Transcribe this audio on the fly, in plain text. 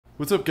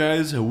What's up,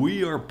 guys?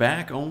 We are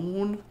back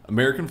on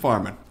American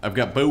Farming. I've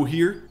got Bo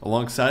here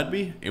alongside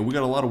me, and we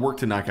got a lot of work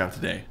to knock out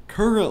today.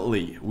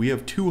 Currently, we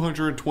have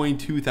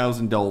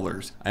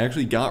 $222,000. I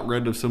actually got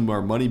rid of some of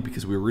our money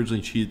because we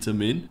originally cheated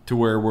some in to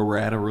where we're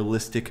at a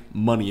realistic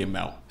money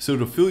amount. So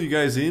to fill you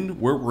guys in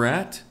where we're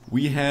at,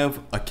 we have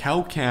a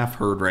cow-calf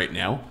herd right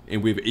now,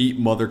 and we have 8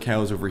 mother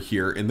cows over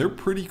here, and they're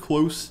pretty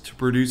close to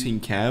producing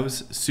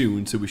calves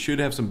soon, so we should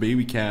have some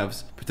baby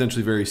calves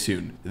potentially very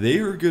soon. They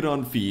are good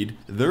on feed,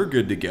 they're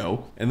good to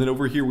go, and then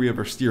over here we have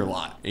our steer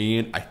lot,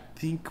 and I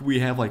think we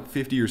have like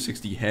 50 or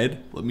 60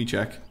 head. Let me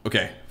check.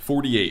 Okay,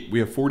 48. We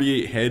have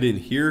 48 head in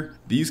here.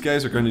 These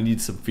guys are going to need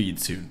some feed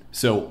soon.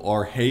 So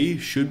our hay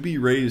should be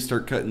ready to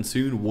start cutting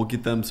soon. We'll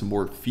get them some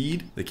more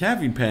feed. The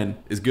calving pen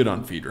is good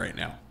on feed right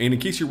now. And in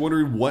case you're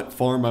wondering what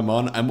farm I'm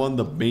on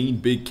the main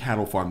big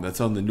cattle farm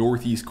that's on the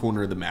northeast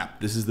corner of the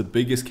map. This is the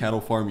biggest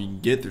cattle farm you can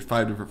get. There's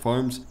 5 different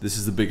farms. This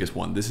is the biggest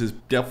one. This is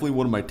definitely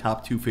one of my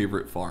top 2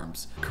 favorite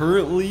farms.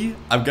 Currently,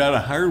 I've got a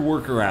hired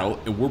worker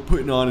out, and we're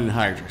putting on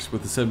anhydrous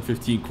with the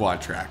 715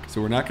 Quadtrac.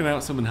 So we're knocking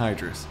out some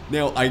anhydrous.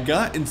 Now, I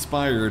got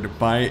inspired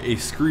by a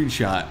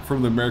screenshot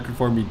from the American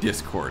Farming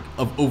Discord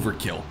of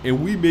overkill,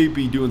 and we may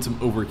be doing some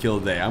overkill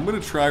today. I'm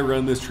gonna try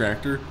run this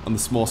tractor on the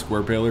small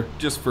square baler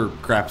just for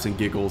craps and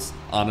giggles,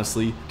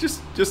 honestly,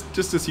 just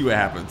to see what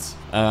happens.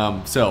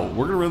 So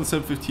we're gonna run the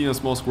 715 on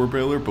small square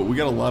baler, but we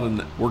got a lot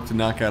of work to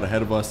knock out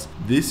ahead of us.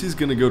 This is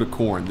gonna go to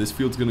corn. This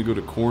field's gonna go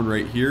to corn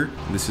right here,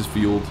 and this is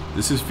field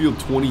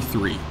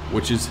 23,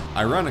 which is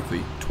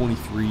ironically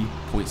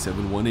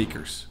 23.71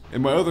 acres.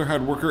 And my other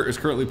hard worker is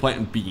currently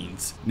planting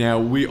beans. Now,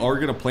 we are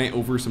going to plant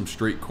over some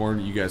straight corn,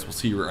 you guys will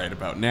see right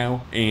about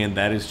now, and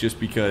that is just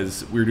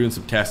because we were doing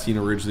some testing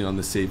originally on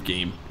the save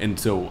game, and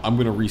so I'm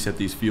going to reset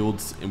these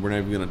fields, and we're not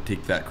even going to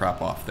take that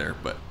crop off there.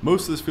 But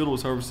most of this field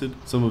was harvested,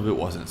 some of it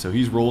wasn't. So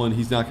he's rolling,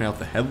 he's knocking out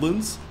the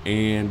headlands,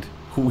 and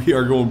we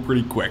are going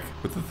pretty quick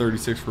with the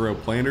 36 row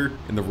planter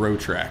and the row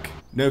track.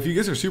 Now, if you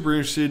guys are super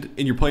interested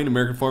and you're playing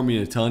American Farming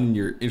a ton and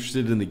you're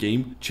interested in the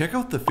game, check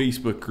out the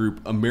Facebook group,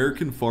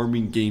 American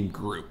Farming Game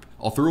Group.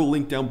 I'll throw a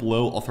link down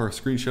below. I'll throw a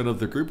screenshot of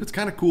the group. It's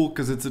kind of cool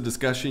because it's a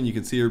discussion. You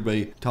can see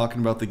everybody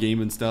talking about the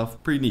game and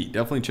stuff. Pretty neat.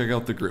 Definitely check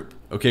out the group.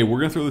 Okay, we're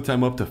going to throw the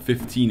time up to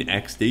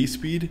 15x day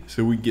speed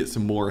so we can get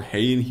some more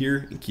hay in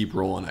here and keep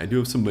rolling. I do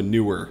have some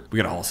manure. We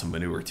got to haul some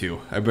manure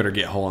too. I better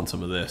get hauling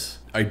some of this.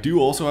 I do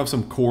also have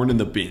some corn in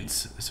the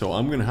bins. So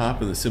I'm going to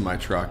hop in the semi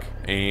truck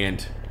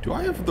and... do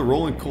I have the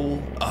rolling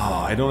coal?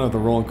 Oh, I don't have the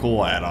rolling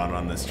coal add-on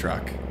on this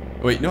truck.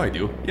 Wait, no, I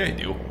do. Yeah, I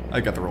do.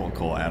 I got the rolling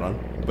coal add-on.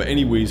 But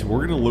anyways,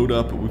 we're going to load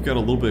up. We've got a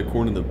little bit of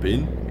corn in the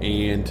bin,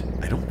 and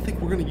I don't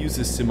think we're going to use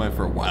this semi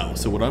for a while.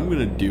 So what I'm going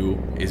to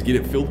do is get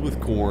it filled with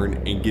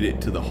corn and get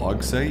it to the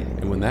hog site.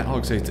 And when that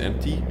hog site's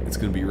empty, it's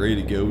going to be ready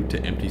to go to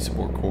empty some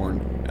more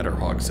corn at our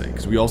hog site,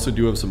 because we also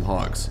do have some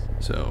hogs.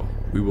 So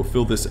we will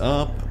fill this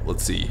up.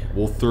 Let's see.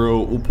 We'll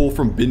pull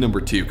from bin number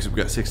 2 because we've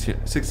got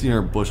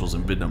 1,600 bushels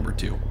in bin number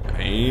 2.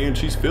 And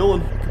she's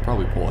filling. Could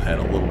probably pull ahead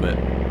a little bit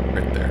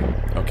right there.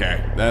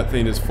 Okay, that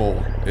thing is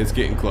full. It's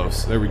getting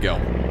close. There we go.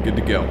 Good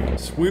to go.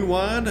 Swing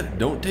wide,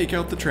 don't take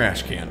out the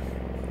trash can.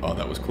 Oh,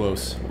 that was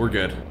close. We're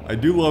good. I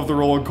do love the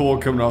rolling coal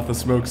coming off the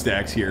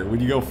smokestacks here. When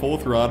you go full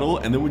throttle,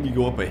 and then when you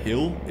go up a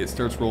hill, it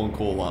starts rolling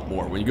coal a lot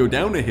more. When you go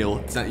down a hill,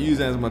 it's not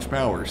using as much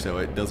power, so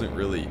it doesn't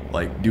really,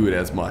 like, do it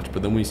as much.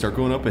 But then when you start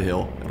going up a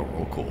hill, it'll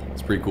roll coal.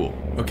 It's pretty cool.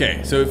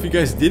 Okay, so if you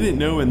guys didn't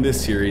know, in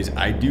this series,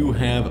 I do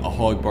have a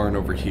hog barn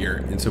over here.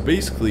 And so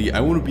basically, I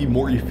want to be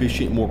more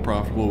efficient, more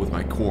profitable with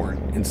my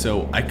corn. And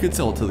so I could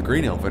sell it to the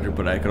grain elevator,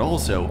 but I could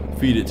also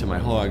feed it to my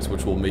hogs,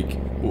 which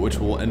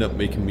will end up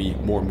making me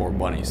more and more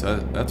money. So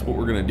that's what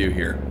we're gonna do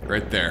here,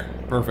 right there.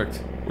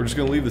 Perfect. We're just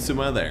gonna leave the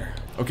semi there.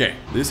 Okay,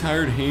 this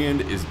hired hand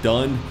is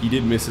done. He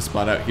did miss a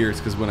spot out here. It's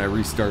because when I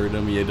restarted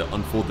him, he had to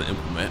unfold the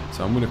implement.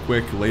 So I'm gonna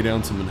quick lay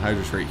down some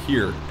anhydrous right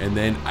here, and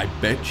then I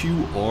bet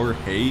you our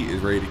hay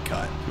is ready to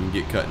cut. We can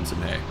get cutting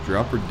some hay.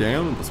 Drop her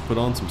down and let's put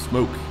on some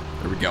smoke.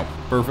 There we go.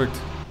 Perfect.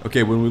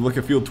 Okay, when we look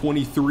at field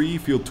 23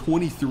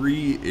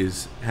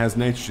 has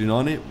nitrogen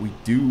on it. We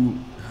do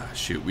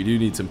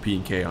need some P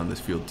and K on this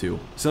field too.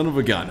 Son of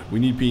a gun, we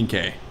need P and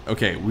K.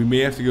 Okay, we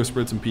may have to go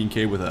spread some P and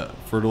K with a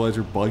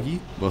fertilizer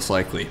buggy, most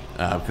likely,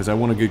 because I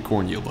want a good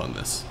corn yield on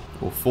this.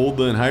 We'll fold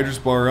the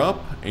anhydrous bar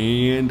up,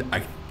 and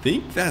I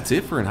think that's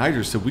it for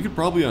anhydrous, so we could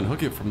probably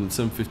unhook it from the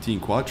 715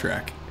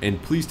 Quadtrac. And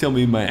please tell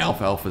me my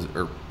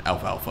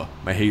alfalfa.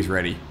 My hay's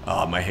ready.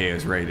 My hay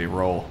is ready to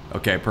roll.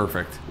 Okay,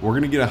 perfect. We're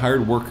gonna get a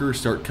hired worker,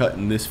 start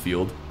cutting this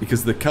field,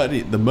 because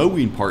the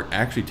mowing part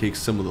actually takes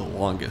some of the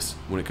longest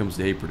when it comes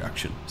to hay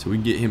production. So we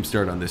can get him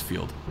started on this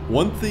field.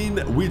 One thing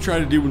that we try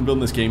to do when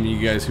building this game, and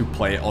you guys who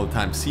play it all the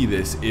time see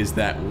this, is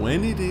that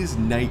when it is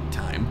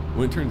nighttime,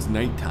 when it turns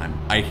nighttime,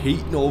 I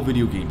hate in all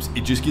video games,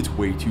 it just gets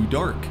way too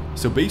dark.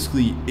 So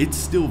basically, it's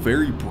still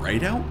very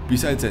bright out.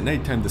 Besides, at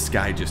nighttime, the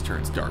sky just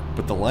turns dark,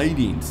 but the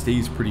lighting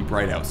stays pretty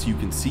bright out, so you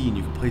can see and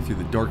you can play through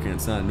the dark and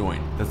it's not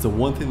annoying. That's the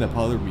one thing that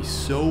bothered me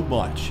so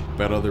much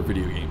about other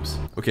video games.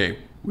 Okay,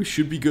 We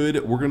should be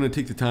good. We're going to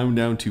take the time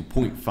down to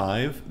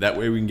 0.5. That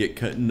way we can get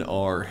cutting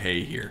our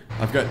hay here.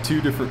 I've got two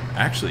different,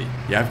 actually,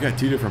 yeah, I've got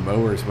two different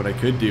mowers. What I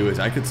could do is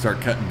I could start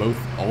cutting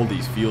all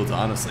these fields,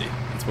 honestly.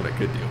 That's what I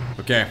could do.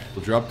 Okay,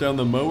 we'll drop down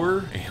the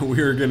mower and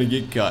we're going to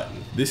get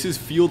cutting. This is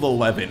field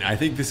 11. I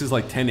think this is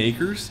like 10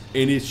 acres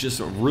and it's just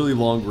really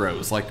long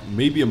rows, like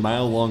maybe a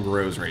mile long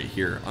rows right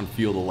here on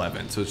field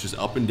 11. So it's just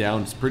up and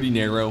down. It's pretty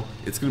narrow.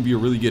 It's going to be a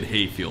really good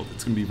hay field.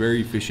 It's going to be very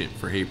efficient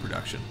for hay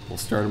production. We'll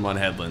start him on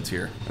headlands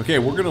here. Okay,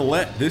 we're going to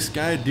let this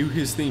guy do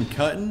his thing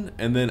cutting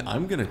and then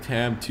I'm going to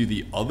tab to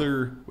the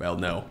other, well,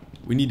 no.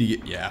 We need to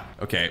get, yeah,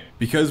 okay.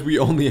 Because we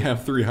only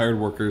have 3 hired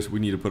workers,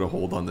 we need to put a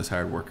hold on this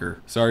hired worker.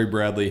 Sorry,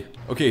 Bradley.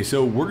 Okay,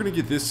 so we're gonna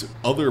get this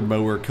other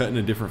mower cut in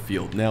a different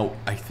field. Now,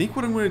 I think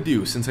what I'm gonna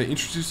do, since I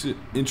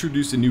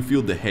introduced a new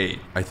field to hay,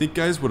 I think,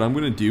 guys, what I'm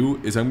gonna do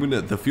is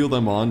the field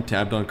I'm on,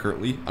 tabbed on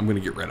currently, I'm gonna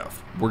get rid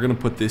of. We're gonna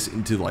put this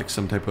into like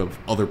some type of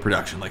other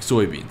production, like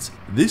soybeans.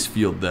 This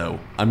field, though,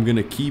 I'm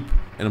gonna keep,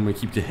 and I'm going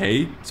to keep to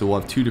hay, so we'll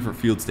have 2 different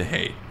fields to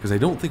hay, because I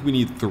don't think we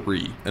need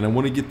 3, and I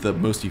want to get the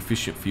most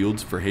efficient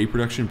fields for hay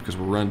production because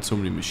we're running so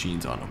many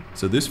machines on them.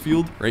 So this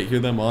field right here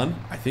that I'm on,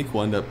 I think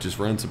we'll end up just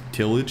running some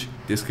tillage,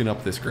 disking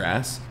up this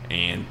grass,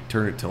 and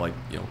turn it to like,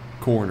 you know,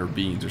 corn or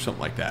beans or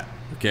something like that.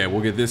 Okay,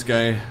 we'll get this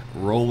guy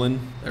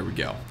rolling. There we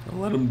go. I'll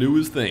let him do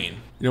his thing.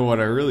 You know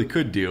what I really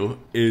could do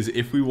is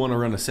if we want to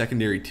run a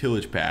secondary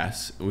tillage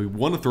pass and we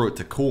want to throw it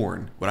to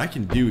corn, what I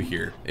can do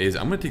here is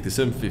I'm going to take the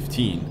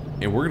 715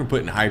 and we're going to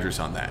put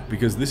anhydrous on that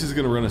because this is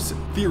going to run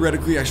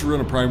theoretically I should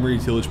run a primary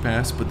tillage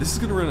pass, but this is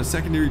going to run a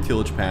secondary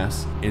tillage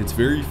pass and it's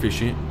very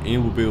efficient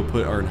and we'll be able to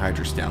put our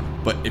anhydrous down.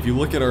 But if you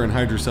look at our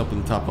anhydrous up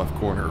in the top left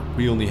corner,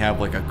 we only have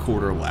like a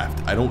quarter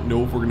left. I don't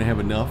know if we're going to have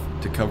enough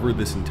to cover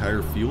this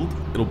entire field.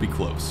 It'll be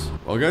close.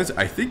 Well, guys,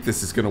 I think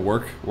this is going to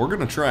work. We're going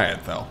to try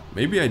it though.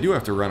 Maybe I do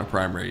have to run a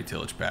primary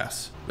tillage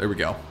pass. There we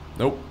go.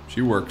 Nope,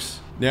 she works.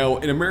 Now,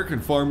 in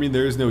American farming,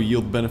 there is no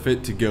yield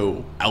benefit to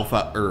go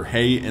alpha or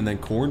hay and then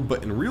corn,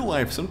 but in real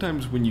life,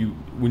 sometimes when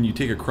you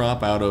take a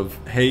crop out of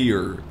hay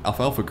or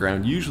alfalfa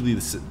ground, usually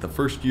the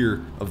first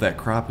year of that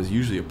crop is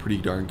usually a pretty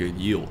darn good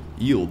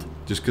yield,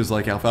 just because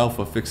like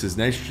alfalfa fixes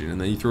nitrogen, and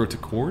then you throw it to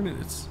corn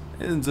and it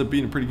ends up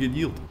being a pretty good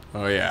yield.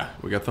 Oh yeah,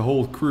 we got the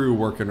whole crew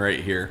working right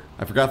here.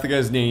 I forgot the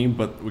guy's name,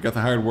 but we got the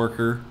hired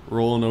worker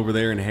rolling over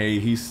there in hay.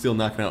 He's still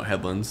knocking out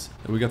headlands.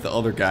 And we got the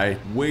other guy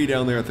way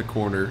down there at the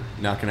corner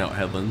knocking out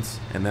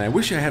headlands. And then I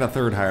wish I had a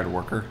third hired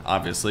worker,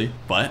 obviously,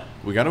 but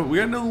we gotta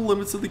know the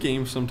limits of the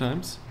game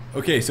sometimes.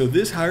 Okay, so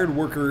this hired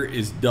worker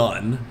is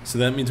done, so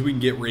that means we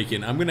can get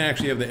raking. I'm gonna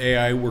actually have the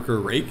AI worker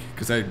rake,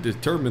 because I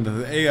determined that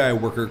the AI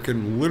worker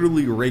can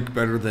literally rake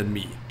better than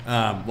me.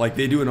 Like,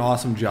 they do an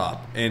awesome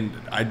job, and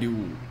I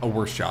do a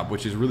worse job,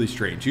 which is really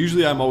strange.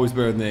 Usually I'm always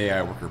better than the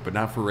AI worker, but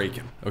not for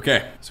raking.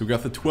 Okay, so we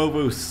got the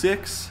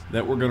 1206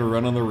 that we're gonna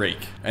run on the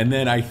rake. And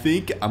then I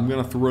think I'm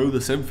gonna throw the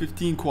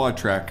 715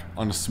 Quadtrac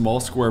on a small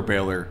square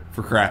baler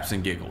for craps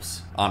and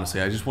giggles.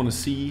 Honestly, I just wanna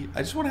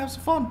have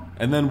some fun.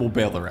 And then we'll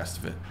bale the rest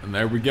of it. And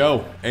there we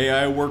go.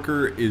 AI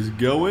worker is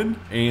going,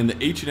 and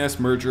the H&S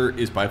merger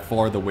is by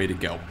far the way to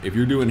go. If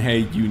you're doing hay,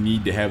 you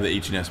need to have the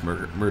H&S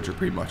merger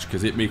pretty much,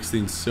 because it makes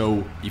things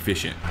so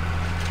efficient.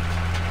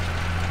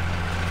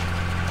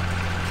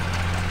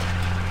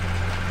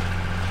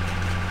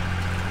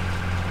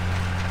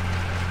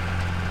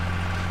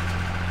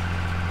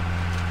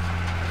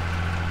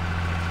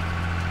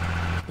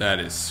 That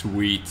is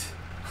sweet.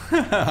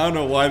 I don't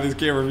know why this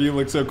camera view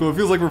looks so cool. It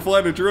feels like we're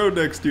flying a drone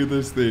next to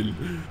this thing.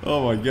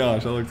 Oh my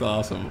gosh, that looks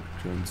awesome.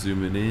 Drone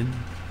zooming in.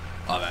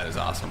 Oh, that is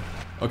awesome.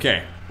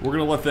 Okay, we're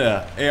gonna let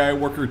the AI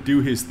worker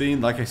do his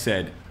thing. Like I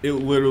said, it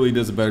literally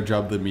does a better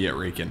job than me at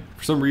raking.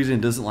 For some reason,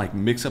 it doesn't like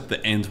mix up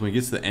the ends. When it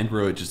gets to the end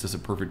row, it just does a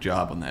perfect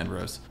job on the end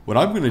rows. What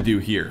I'm gonna do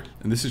here,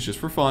 and this is just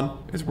for fun,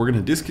 is we're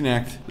gonna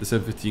disconnect the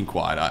 715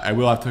 quad. I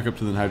will have to hook up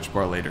to the nitrogen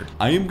bar later.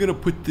 I am gonna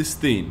put this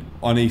thing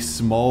on a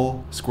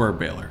small square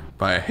baler.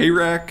 Buy a hay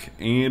rack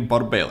and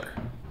bought a baler.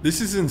 This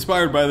is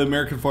inspired by the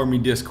American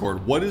Farming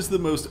Discord. What is the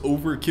most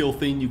overkill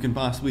thing you can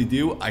possibly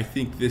do? I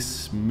think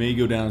this may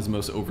go down as the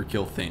most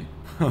overkill thing.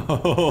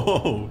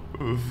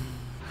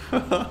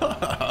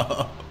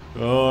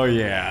 Oh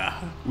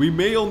yeah. We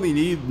may only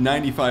need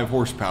 95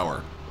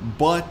 horsepower,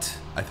 but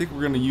I think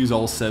we're gonna use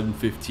all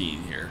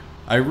 715 here.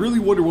 I really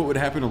wonder what would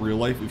happen in real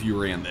life if you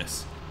ran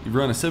this. You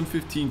run a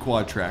 715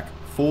 Quadtrac,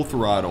 full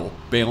throttle,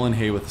 baling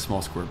hay with a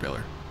small square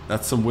baler.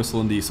 That's some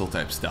whistle and diesel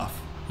type stuff.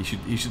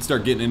 You should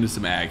start getting into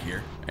some ag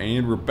here.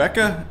 And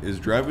Rebecca is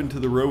driving to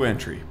the row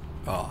entry.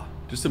 Oh,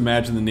 just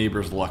imagine the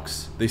neighbors'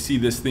 looks. They see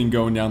this thing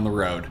going down the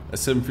road. A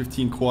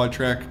 715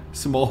 Quadtrac,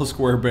 small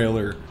square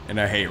baler, and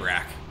a hay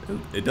rack.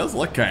 It does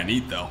look kind of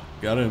neat though.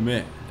 Gotta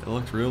admit, it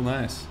looks real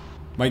nice.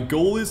 My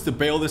goal is to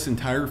bale this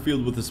entire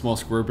field with a small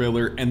square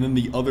baler, and then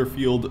the other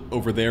field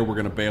over there we're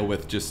gonna bale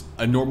with just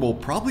a normal,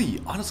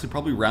 honestly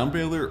probably round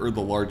baler or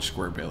the large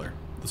square baler.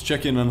 Let's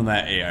check in on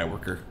that AI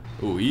worker.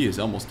 Oh, he is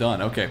almost done.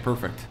 Okay,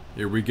 perfect.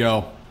 Here we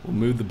go. We'll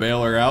move the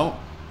baler out.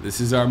 This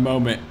is our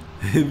moment.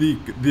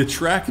 the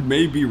track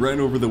may be right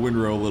over the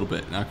windrow a little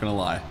bit, not gonna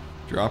lie.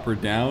 Drop her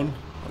down.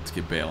 Let's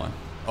get baling.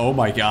 Oh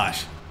my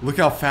gosh. Look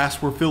how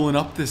fast we're filling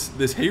up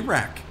this hay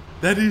rack.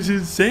 That is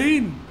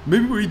insane.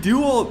 Maybe we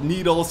do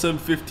need all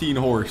 715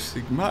 horse.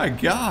 My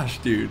gosh,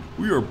 dude.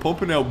 We are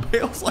pumping out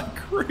bales like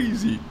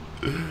crazy.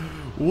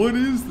 What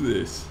is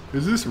this?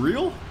 Is this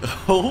real?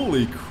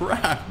 Holy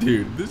crap,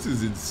 dude. This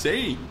is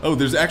insane. Oh,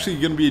 there's actually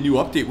going to be a new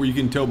update where you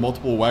can tow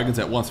multiple wagons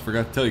at once.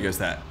 Forgot to tell you guys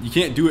that. You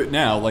can't do it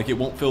now. Like, it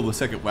won't fill the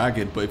second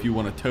wagon. But if you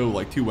want to tow,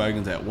 like, 2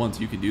 wagons at once,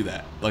 you can do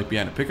that. Like,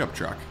 behind a pickup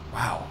truck.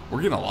 Wow.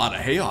 We're getting a lot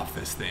of hay off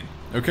this thing.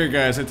 Okay,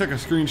 guys. I took a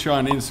screenshot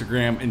on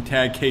Instagram and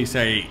tagged Case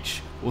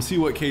IH. We'll see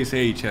what Case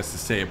IH has to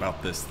say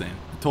about this thing.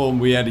 I told him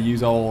we had to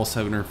use all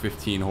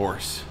 715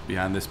 horse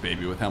behind this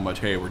baby with how much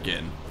hay we're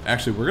getting.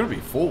 Actually, we're going to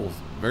be full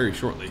very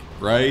shortly.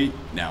 Right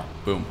now.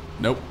 Boom.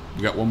 Nope.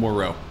 We got one more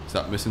row.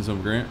 Stop missing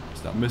some, Grant.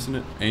 Stop missing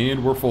it.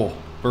 And we're full.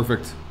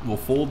 Perfect. We'll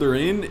fold her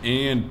in,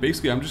 and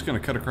basically I'm just going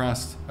to cut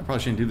across. I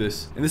probably shouldn't do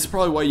this. And this is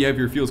probably why you have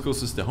your fields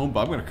closest to home,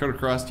 but I'm going to cut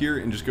across here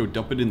and just go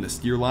dump it in the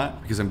steer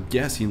lot, because I'm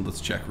guessing,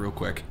 let's check real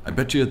quick. I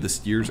bet you the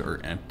steers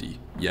are empty.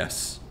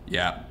 Yes.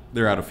 Yeah.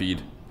 They're out of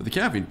feed. But the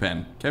calving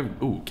pen.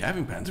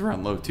 Calving pen's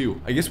around low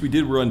too. I guess we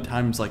did run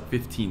times like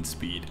 15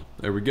 speed.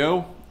 There we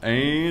go.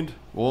 And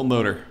we'll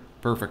unload her.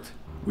 Perfect.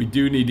 We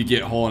do need to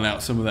get hauling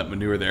out some of that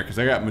manure there, because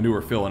I got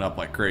manure filling up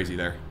like crazy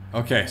there.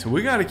 Okay, so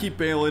we got to keep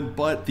baling,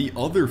 but the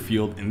other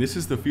field, and this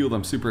is the field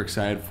I'm super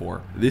excited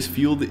for. This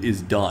field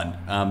is done.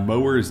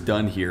 Mower is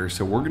done here,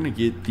 so we're going to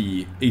get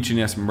the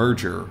H&S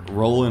merger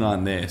rolling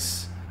on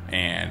this.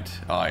 And,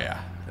 oh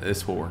yeah,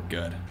 this will work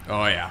good.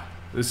 Oh yeah,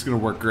 this is going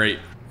to work great.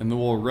 And then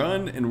we'll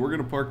run, and we're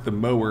going to park the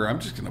mower. I'm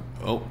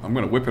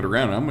going to whip it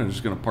around. I'm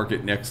just going to park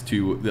it next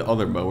to the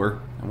other mower.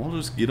 And we'll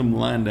just get them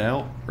lined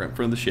out right in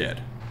front of the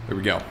shed. There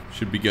we go.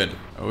 Should be good.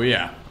 Oh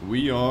yeah,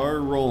 we are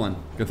rolling.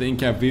 Got the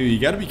in-cab view. You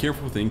got to be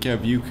careful with the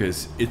in-cab view,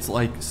 because it's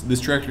like this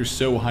tractor's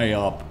so high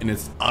up, and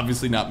it's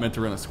obviously not meant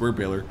to run a square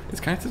baler. It's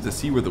kind of tough to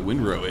see where the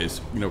windrow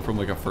is, you know, from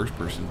like a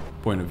first-person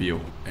point of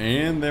view.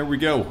 And there we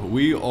go.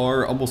 We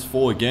are almost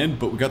full again,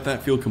 but we got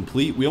that field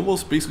complete. We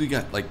almost basically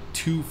got like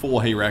 2 full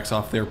hay racks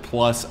off there.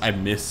 Plus, I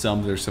missed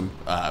some. There's a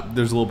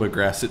little bit of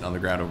grass sitting on the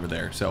ground over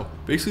there. So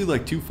basically,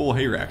 like 2 full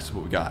hay racks is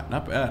what we got.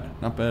 Not bad.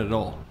 Not bad at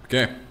all.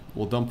 Okay,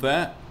 we'll dump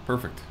that.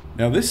 Perfect.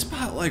 Now this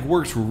spot like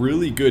works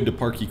really good to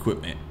park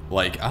equipment.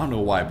 Like, I don't know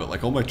why, but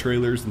like all my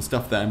trailers and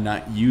stuff that I'm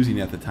not using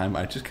at the time,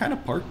 I just kind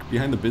of park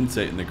behind the bin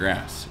site in the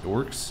grass. It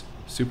works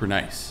super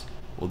nice.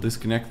 We'll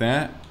disconnect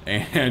that.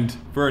 And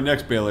for our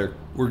next baler,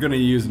 we're going to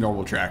use a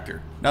normal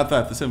tractor. Not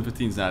that the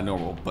 715 is not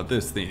normal, but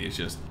this thing is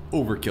just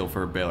overkill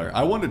for a baler.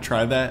 I wanted to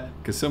try that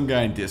because some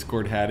guy in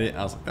Discord had it. And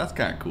I was like, that's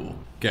kind of cool.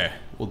 Okay,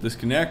 we'll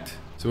disconnect.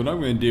 So what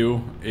I'm going to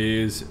do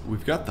is,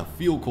 we've got the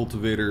field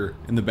cultivator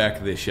in the back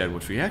of this shed,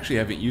 which we actually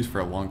haven't used for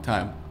a long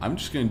time. I'm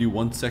just going to do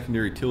 1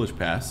 secondary tillage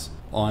pass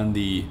on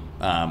the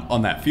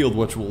on that field,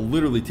 which will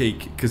literally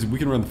take, because we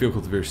can run the field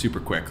cultivator super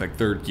quick, like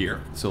 3rd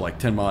gear, so like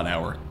 10 mile an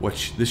hour,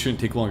 which this shouldn't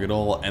take long at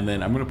all. And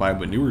then I'm going to buy a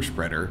manure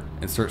spreader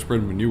and start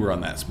spreading manure on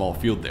that small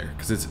field there,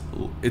 because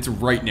it's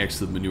right next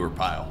to the manure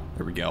pile.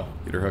 There we go.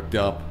 Get her hooked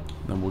up.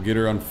 Then we'll get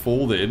her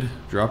unfolded,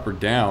 drop her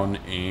down,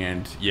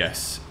 and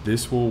yes,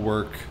 this will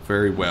work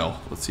very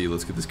well. Let's see,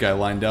 let's get this guy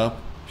lined up.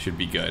 Should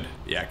be good.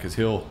 Yeah, because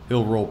he'll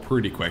roll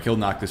pretty quick. He'll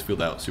knock this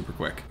field out super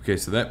quick. Okay,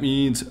 so that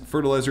means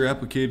fertilizer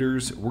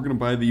applicators. We're gonna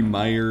buy the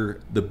Mower.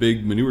 The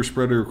big manure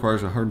spreader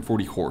requires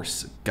 140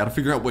 horse. Got to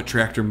figure out what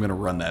tractor I'm gonna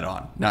run that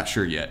on. Not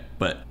sure yet,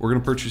 but we're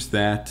gonna purchase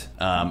that.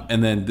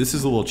 And then this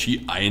is a little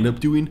cheat I end up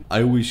doing.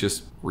 I always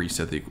just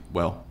reset the,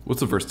 well, what's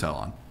the versatile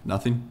on?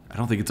 Nothing? I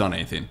don't think it's on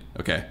anything.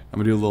 Okay,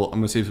 I'm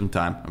gonna save some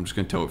time. I'm just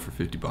gonna tow it for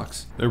 50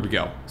 bucks. There we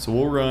go. So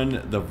we'll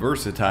run the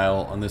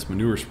versatile on this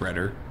manure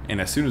spreader.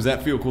 And as soon as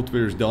that field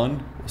cultivator is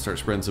done, we'll start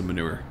spreading some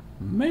manure.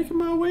 Making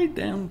my way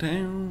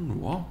downtown,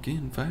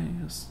 walking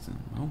fast and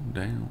on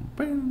down.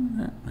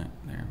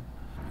 There.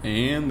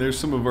 And there's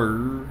some of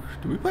our,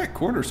 do we plant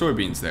corn or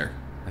soybeans there?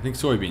 I think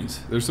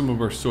soybeans. There's some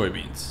of our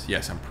soybeans.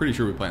 Yes, I'm pretty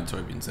sure we plant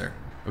soybeans there.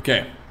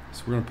 Okay,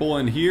 so we're gonna pull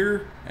in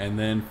here and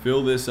then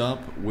fill this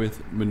up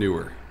with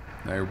manure.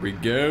 There we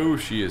go,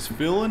 she is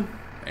filling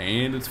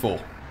and it's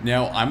full.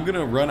 Now I'm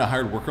gonna run a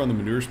hired worker on the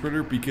manure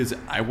spreader because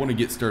I wanna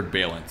get started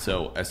baling.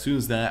 So as soon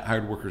as that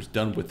hired worker's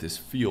done with this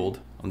field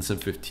on the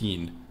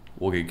 715,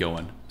 we'll get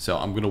going. So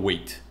I'm gonna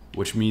wait,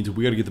 which means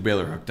we gotta get the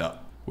baler hooked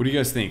up. What do you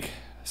guys think?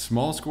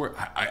 Small square,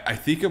 I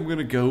think I'm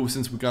gonna go,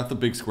 since we got the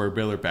big square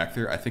baler back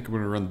there, I think I'm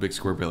gonna run the big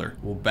square baler.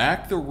 We'll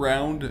back the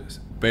round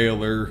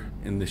baler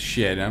in the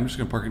shed, and I'm just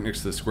gonna park it next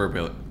to the square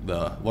baler,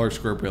 the large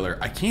square baler.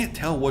 I can't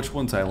tell which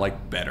ones I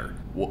like better,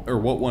 or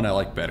what one I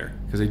like better,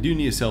 because I do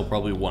need to sell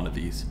probably one of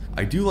these.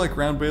 I do like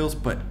round bales,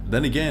 but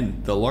then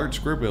again, the large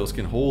square bales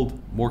can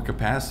hold more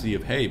capacity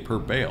of hay per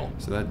bale,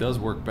 so that does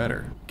work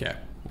better. Okay,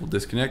 we'll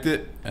disconnect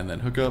it, and then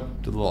hook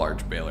up to the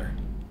large baler.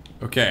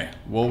 Okay,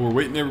 well, we're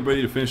waiting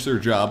everybody to finish their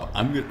job.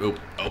 I'm gonna,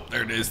 oh,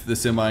 there it is, the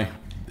semi.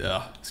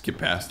 Skip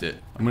past it.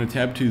 I'm gonna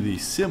tab to the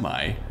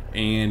semi,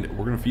 and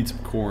we're gonna feed some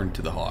corn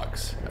to the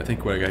hogs. I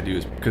think what I gotta do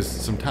is, because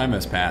some time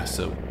has passed,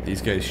 so these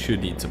guys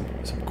should need some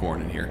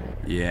corn in here.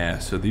 Yeah,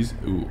 so these,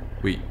 ooh,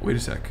 wait a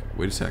sec.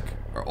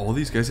 Are all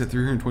these guys at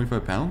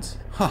 325 pounds?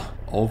 Huh.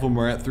 All of them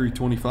are at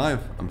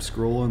 325. I'm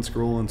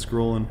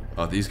scrolling.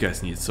 Oh, these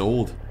guys need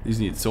sold. These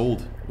need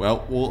sold.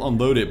 Well, we'll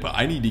unload it, but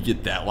I need to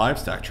get that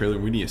livestock trailer.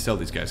 We need to sell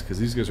these guys because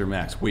these guys are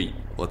max weight.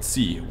 Let's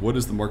see. What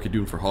is the market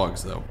doing for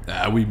hogs, though?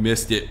 We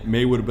missed it.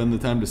 May would have been the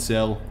time to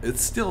sell.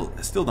 It's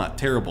still not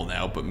terrible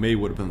now, but May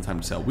would have been the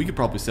time to sell. We could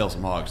probably sell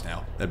some hogs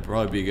now. That'd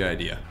probably be a good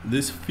idea.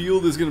 This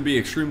field is going to be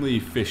extremely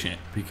efficient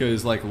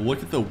because, like,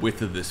 look at the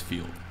width of this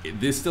field.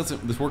 This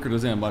worker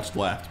doesn't have much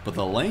left, but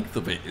the length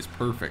of it is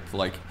perfect.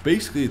 Like,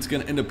 basically, it's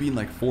going to end up being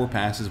like 4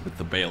 passes with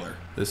the baler.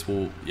 This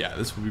will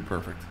be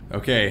perfect.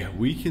 Okay,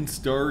 we can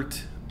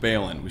start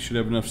baling. We should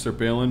have enough to start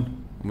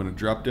baling. I'm going to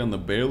drop down the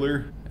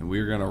baler, and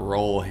we're going to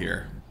roll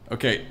here.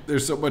 Okay,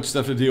 there's so much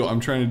stuff to do. I'm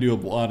trying to do a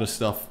lot of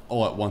stuff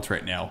all at once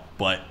right now,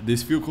 but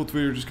this field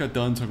cultivator just got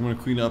done, so I'm going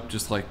to clean up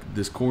just like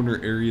this corner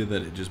area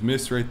that it just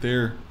missed right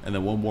there, and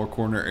then one more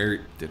corner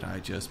area. Did I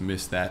just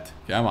miss that?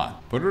 Come on,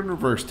 put it in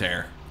reverse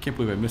tear. Can't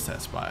believe I missed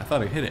that spot. I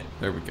thought I hit it.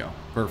 There we go.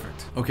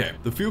 Perfect. Okay,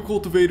 the field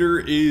cultivator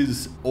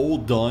is all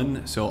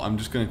done, so I'm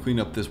just going to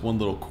clean up this one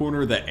little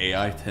corner that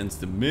AI tends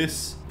to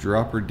miss.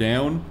 Drop her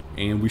down,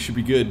 and we should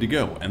be good to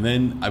go. And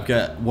then I've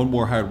got one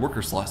more hired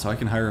worker slot, so I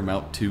can hire him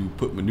out to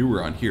put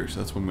manure on here. So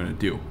that's what I'm going to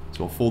do.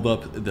 So I'll fold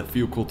up the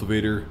field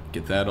cultivator,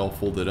 get that all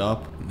folded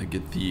up, and then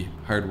get the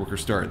hired worker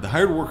started. The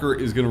hired worker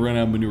is going to run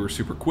out of manure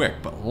super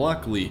quick, but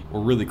luckily we're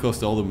really close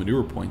to all the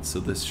manure points, so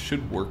this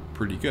should work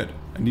pretty good.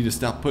 I need to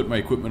stop putting my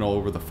equipment all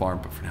over the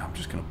farm, but for now I'm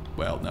just going to,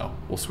 well, no.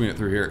 We'll swing it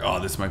through here. Oh,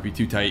 this might be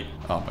too tight.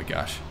 Oh my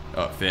gosh.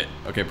 Oh, it fit.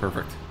 Okay,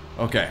 perfect.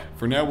 Okay,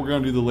 for now we're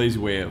going to do the lazy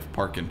way of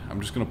parking. I'm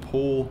just going to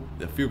pull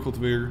the field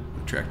cultivator,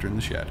 the tractor in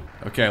the shed.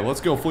 Okay,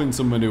 let's go fling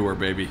some manure,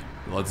 baby.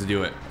 Let's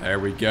do it. There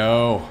we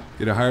go.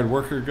 Get a hired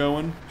worker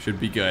going. Should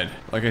be good.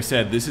 Like I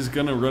said, this is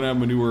going to run out of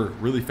manure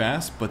really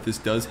fast, but this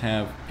does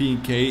have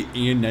P&K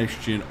and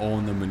nitrogen all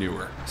in the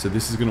manure. So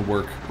this is going to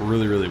work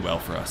really, really well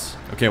for us.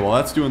 Okay, while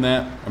that's doing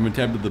that, I'm going to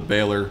tab to the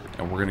baler,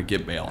 and we're going to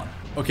get baling.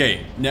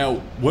 Okay, now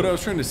what I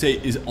was trying to say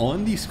is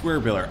on the square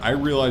baler, I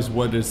realized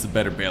what is the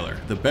better baler.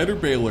 The better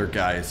baler,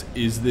 guys,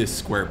 is this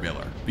square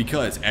baler.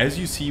 Because as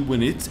you see,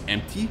 when it's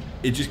empty,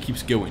 it just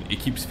keeps going. It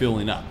keeps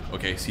filling up.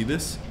 Okay, see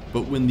this?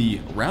 But when the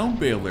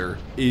round baler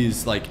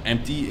is like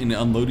empty and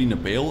unloading a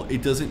bale,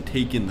 it doesn't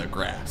take in the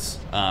grass.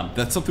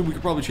 That's something we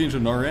could probably change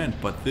on our end,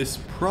 but this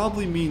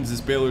probably means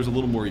this baler is a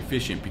little more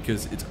efficient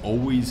because it's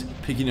always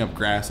picking up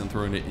grass and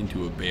throwing it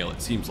into a bale,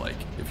 it seems like,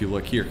 if you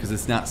look here, because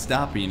it's not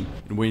stopping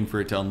and waiting for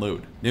it to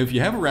unload. Now, if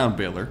you have a round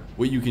baler,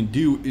 what you can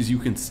do is you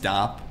can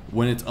stop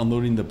when it's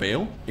unloading the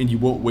bale and you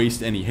won't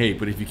waste any hay.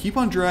 But if you keep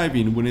on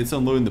driving when it's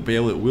unloading the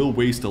bale, it will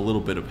waste a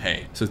little bit of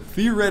hay. So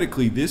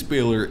theoretically, this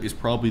baler is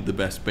probably the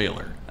best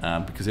baler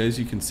because as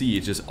you can see,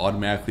 it's just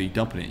automatically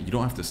dumping it. You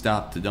don't have to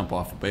stop to dump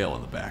off a bale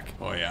in the back.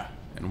 Oh yeah.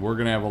 And we're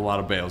gonna have a lot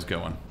of bales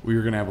going.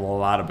 We're gonna have a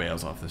lot of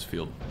bales off this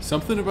field.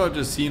 Something about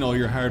just seeing all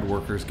your hired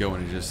workers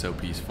going is just so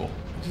peaceful.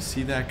 Just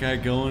see that guy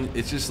going.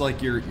 It's just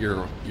like you're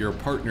a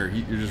partner.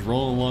 You're just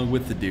rolling along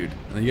with the dude.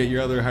 And then you got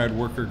your other hired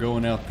worker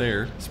going out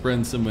there,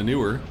 spreading some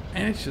manure,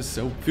 and it's just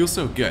feels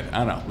so good.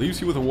 I don't know.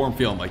 Leaves you with a warm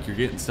feeling like you're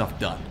getting stuff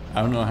done.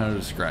 I don't know how to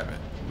describe it.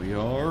 We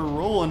are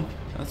rolling.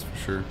 That's for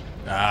sure.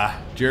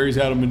 Jerry's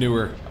out of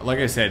manure. Like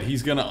I said,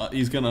 he's gonna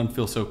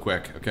unfill so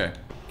quick. Okay,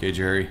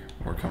 Jerry,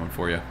 we're coming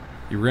for you.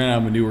 You ran out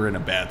of manure in a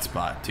bad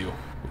spot too.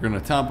 We're gonna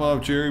top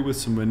off Jerry with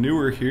some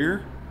manure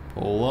here.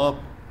 Pull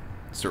up,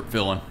 start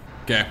filling.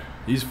 Okay,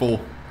 he's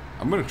full.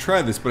 I'm gonna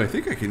try this, but I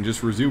think I can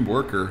just resume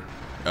worker.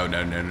 Oh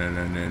no.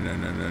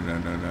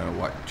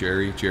 What,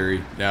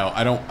 Jerry? No,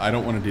 I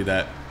don't want to do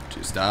that.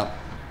 Just stop.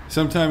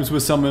 Sometimes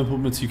with some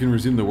implements you can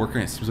resume the worker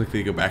and it seems like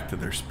they go back to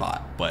their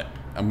spot, but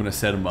I'm gonna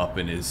set him up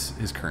in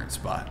his current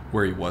spot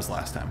where he was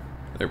last time.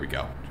 There we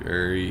go.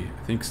 Jerry,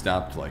 I think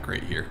stopped like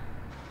right here.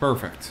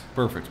 Perfect.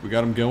 We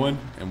got him going,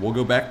 and we'll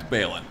go back to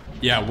baling.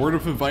 Yeah, word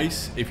of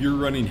advice, if you're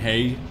running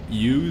hay,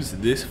 use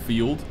this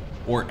field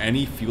or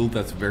any field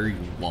that's very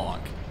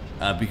long.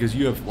 Because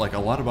you have like a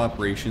lot of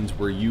operations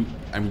where you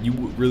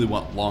really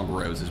want long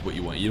rows is what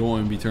you want. You don't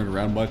want to be turned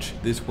around much.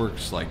 This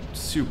works like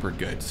super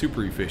good,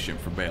 super efficient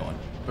for baling.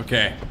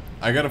 Okay,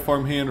 I got a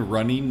farmhand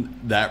running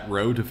that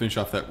row to finish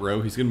off that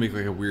row. He's gonna make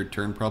like a weird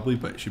turn probably,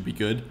 but it should be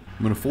good.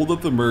 I'm gonna fold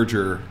up the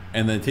merger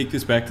and then take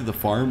this back to the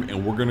farm,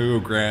 and we're gonna go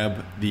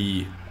grab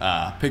the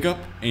pickup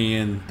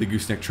and the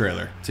gooseneck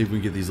trailer. See if we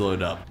can get these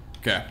loaded up.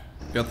 Okay,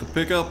 got the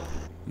pickup.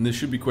 And this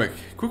should be quick.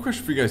 Quick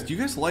question for you guys. Do you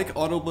guys like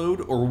auto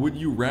load, or would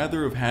you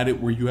rather have had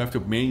it where you have to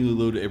manually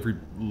load every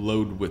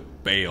load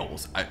with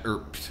bales?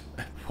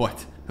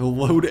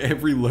 Load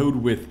every load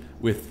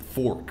with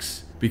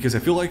forks. Because I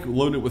feel like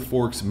loading it with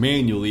forks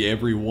manually,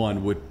 every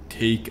one would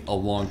take a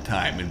long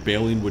time, and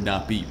baling would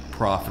not be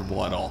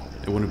profitable at all.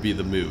 It wouldn't be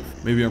the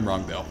move. Maybe I'm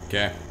wrong though.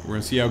 Okay, we're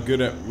gonna see how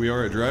good we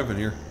are at driving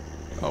here.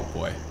 Oh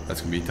boy,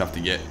 that's gonna be tough to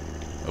get.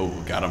 Oh,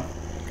 got him.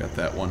 Got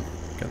that one.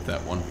 Got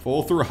that one.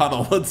 Full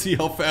throttle. Let's see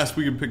how fast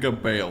we can pick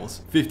up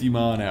bales. 50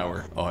 mile an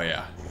hour. Oh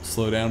yeah.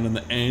 Slow down in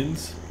the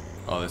ends.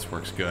 Oh, this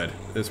works good.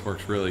 This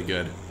works really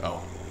good.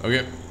 Oh,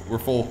 okay. we're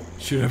full.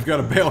 Shoot, I've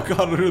got a bale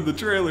caught under the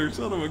trailer.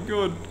 Son of a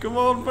gun. Come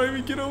on,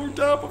 baby, get over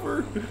top of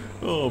her.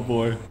 Oh,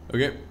 boy.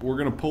 Okay, we're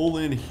going to pull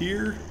in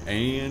here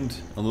and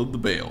unload the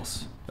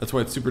bales. That's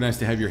why it's super nice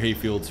to have your hay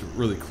fields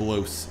really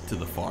close to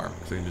the farm.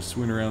 Because I can just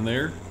swing around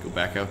there, go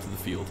back out to the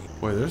field.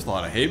 Boy, there's a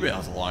lot of hay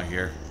bales along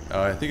here.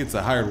 I think it's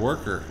a hired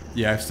worker.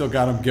 Yeah, I've still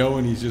got him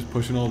going. He's just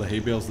pushing all the hay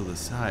bales to the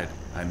side.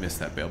 I missed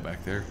that bale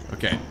back there.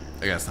 Okay,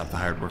 I gotta stop the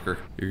hired worker.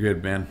 You're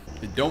good, man.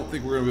 I don't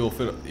think we're gonna be able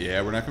to fit.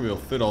 Yeah, we're not gonna be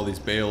able to fit all these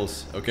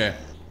bales. Okay,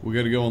 we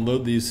gotta go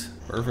unload these.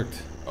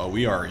 Perfect. Oh,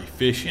 we are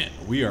efficient.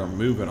 We are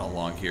moving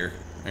along here.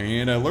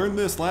 And I learned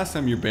this last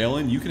time you're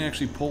baling. You can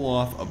actually pull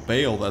off a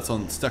bale that's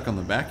stuck on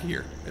the back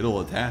here. It'll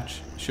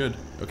attach. It should.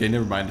 Okay,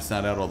 never mind. It's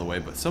not out all the way,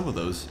 but some of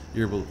those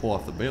you're able to pull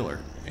off the baler.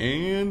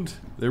 And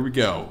there we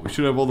go. We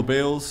should have all the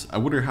bales. I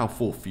wonder how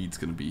full feed's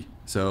gonna be.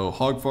 So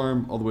hog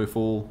farm all the way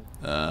full.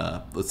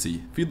 Let's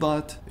see.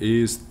 Feedlot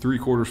is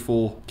 3/4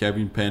 full.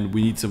 Calving pen.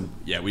 We need some.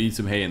 Yeah, we need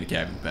some hay in the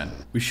calving pen.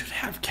 We should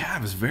have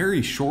calves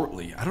very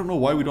shortly. I don't know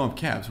why we don't have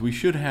calves. We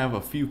should have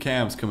a few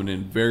calves coming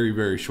in very,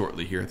 very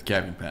shortly here at the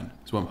calving pen.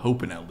 So I'm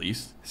hoping at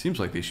least. Seems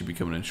like they should be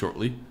coming in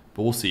shortly.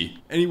 But we'll see.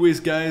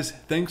 Anyways, guys,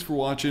 thanks for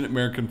watching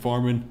American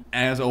Farming.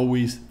 As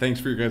always, thanks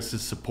for your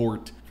guys'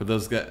 support. For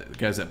those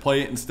guys that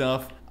play it and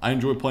stuff, I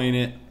enjoy playing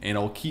it, and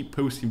I'll keep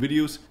posting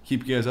videos,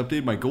 keep you guys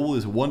updated. My goal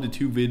is 1 to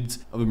 2 vids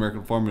of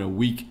American Farming a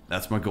week.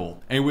 That's my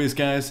goal. Anyways,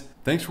 guys,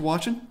 thanks for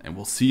watching, and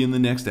we'll see you in the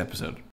next episode.